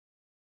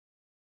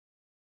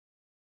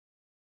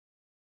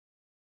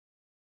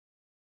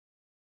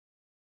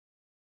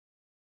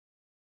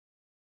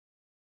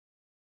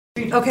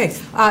Okay,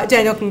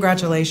 Daniel,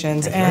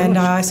 congratulations. And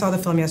I saw the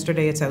film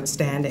yesterday. It's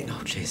outstanding.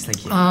 Oh, jeez,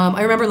 thank you.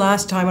 I remember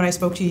last time when I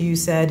spoke to you, you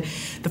said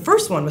the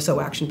first one was so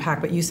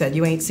action-packed, but you said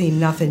you ain't seen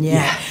nothing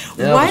yet.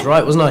 Yeah, I was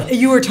right, wasn't I?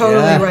 You were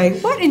totally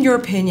right. What, in your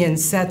opinion,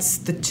 sets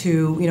the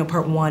two,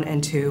 part 1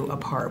 and 2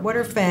 apart? What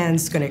are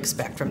fans going to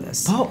expect from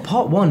this?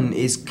 Part 1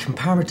 is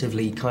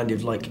comparatively kind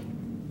of like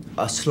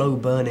a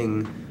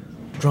slow-burning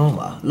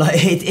drama.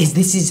 Like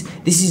this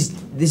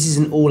is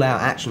an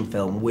all-out action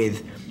film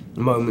with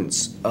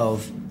moments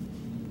of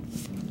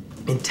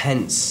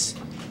intense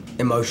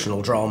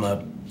emotional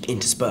drama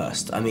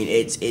interspersed. I mean,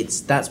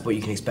 that's what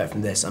you can expect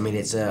from this. I mean,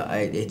 it's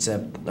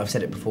a I've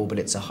said it before, but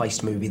it's a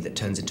heist movie that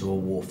turns into a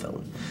war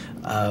film,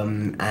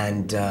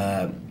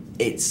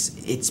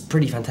 it's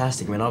pretty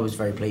fantastic. I mean, I was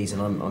very pleased,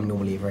 and I'm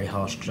normally a very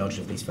harsh judge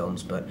of these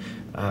films, but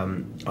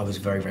I was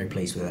very, very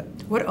pleased with it.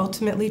 What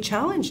ultimately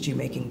challenged you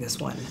making this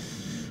one?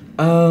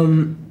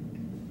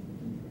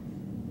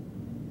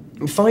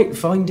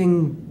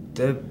 Finding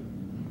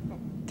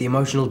the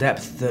emotional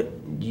depth that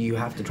you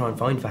have to try and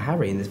find for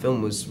Harry in this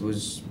film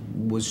was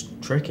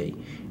tricky,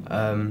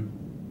 and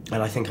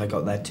I think I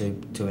got there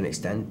to an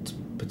extent,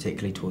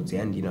 particularly towards the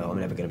end. I'm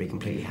never going to be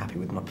completely happy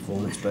with my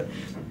performance, but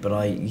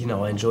I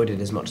enjoyed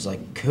it as much as I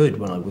could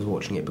when I was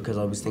watching it, because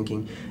I was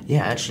thinking,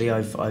 yeah, actually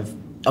I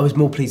was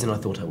more pleased than I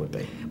thought I would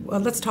be. Well,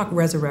 let's talk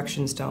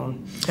Resurrection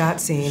Stone. That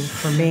scene,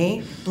 for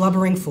me,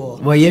 blubbering fool.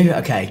 Were you?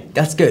 Okay,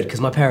 that's good, because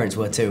my parents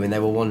were too, and they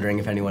were wondering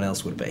if anyone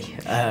else would be.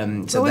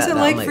 So what was it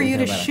like for you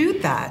to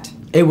shoot that?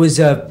 It was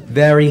a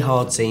very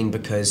hard scene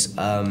because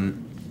I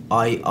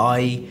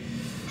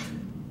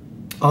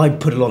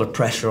put a lot of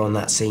pressure on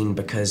that scene,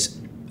 because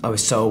I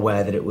was so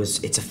aware that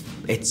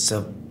it's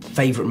a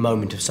favourite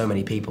moment of so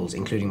many people's,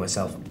 including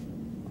myself,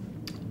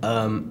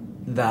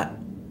 that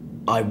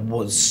I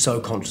was so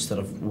conscious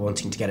of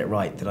wanting to get it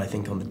right that I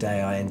think on the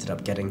day I ended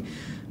up getting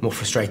more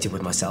frustrated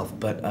with myself.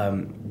 But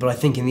I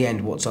think in the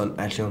end, what's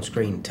actually on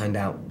screen turned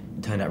out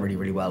really,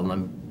 really well, and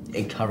I'm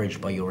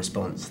encouraged by your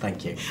response.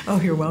 Thank you. Oh,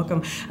 you're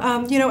welcome.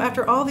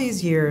 After all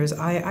these years,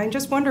 I'm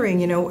just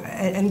wondering,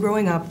 and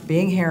growing up,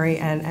 being Harry,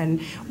 and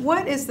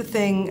what is the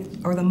thing,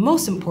 or the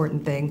most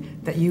important thing,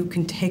 that you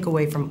can take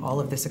away from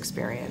all of this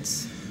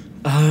experience?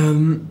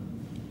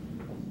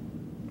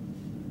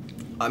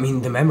 I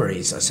mean, the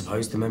memories, I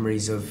suppose, the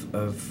memories of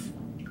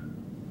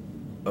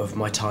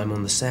my time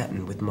on the set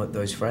and with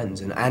those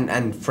friends,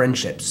 and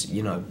friendships,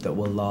 that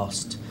will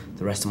last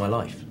the rest of my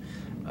life,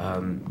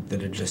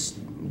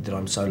 that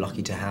I'm so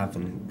lucky to have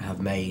and have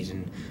made,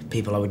 and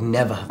people I would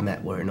never have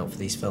met were it not for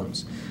these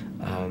films.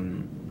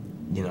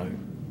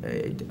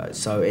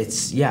 So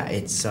it's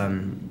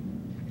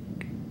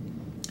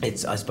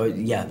I suppose,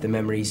 the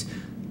memories,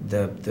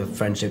 the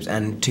friendships,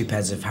 and 2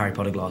 pairs of Harry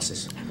Potter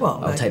glasses.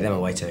 Well, I'll take them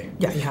away too.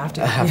 Yeah, you have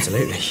to.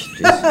 Absolutely.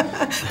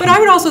 But I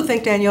would also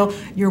think, Daniel,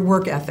 your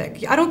work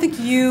ethic. I don't think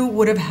you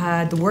would have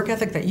had the work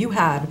ethic that you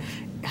had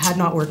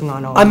not working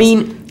on all. I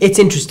mean, it's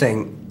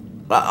interesting.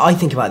 I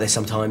think about this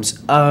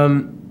sometimes.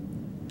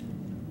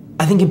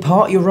 I think in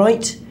part you're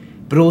right,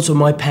 but also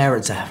my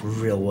parents are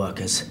real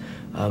workers.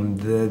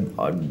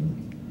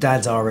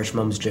 Dad's Irish,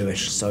 mum's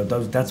Jewish, so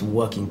that's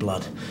working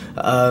blood,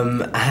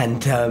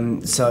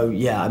 so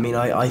yeah. I mean,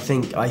 I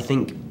think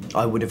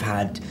I would have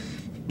had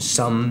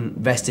some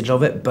vestige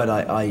of it, but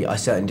I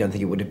certainly don't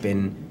think it would have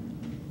been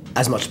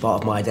as much part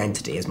of my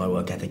identity as my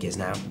work ethic is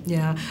now.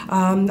 Yeah,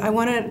 I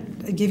want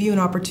to give you an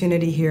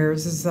opportunity here.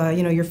 This is,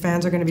 your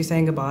fans are going to be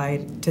saying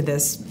goodbye to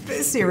this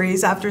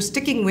series after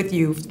sticking with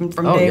you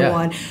from day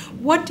one.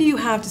 What do you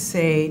have to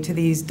say to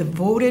these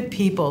devoted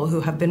people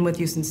who have been with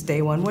you since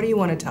day one? What do you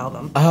want to tell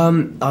them?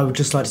 I would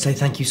just like to say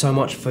thank you so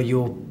much for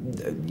your,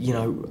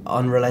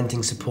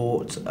 unrelenting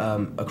support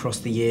across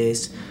the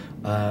years.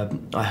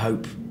 I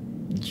hope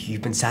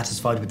you've been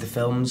satisfied with the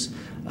films.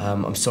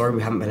 I'm sorry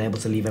we haven't been able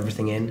to leave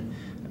everything in.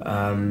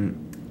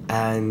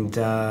 And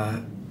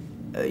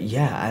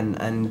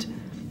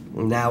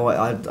now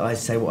I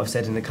say what I've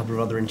said in a couple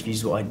of other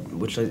interviews,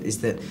 which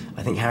is that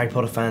I think Harry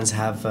Potter fans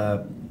have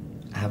a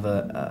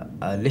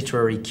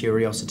literary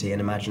curiosity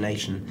and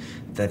imagination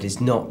that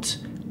is not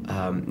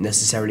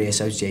necessarily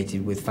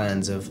associated with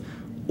fans of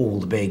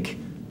all the big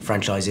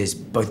franchises,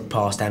 both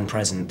past and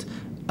present.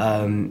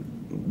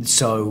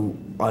 So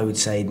I would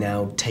say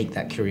now take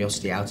that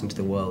curiosity out into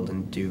the world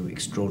and do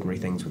extraordinary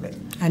things with it.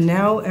 And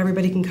now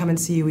everybody can come and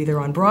see you either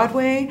on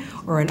Broadway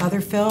or in other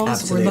films.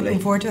 Absolutely. We're looking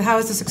forward to it. How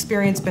has this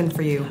experience been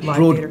for you?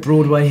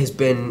 Broadway has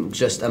been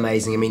just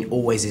amazing. I mean,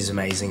 always is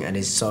amazing and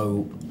is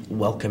so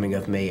welcoming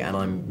of me, and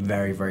I'm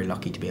very, very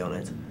lucky to be on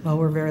it. Well,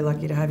 we're very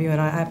lucky to have you. And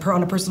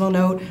on a personal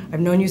note, I've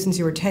known you since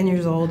you were 10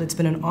 years old. It's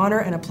been an honor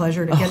and a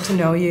pleasure to get to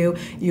know you.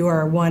 You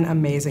are one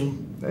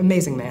amazing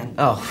man.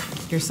 Oh,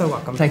 you're so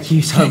welcome. Thank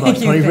you so much.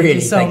 Thank you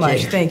so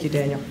much. Thank you,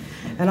 Daniel.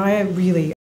 And I really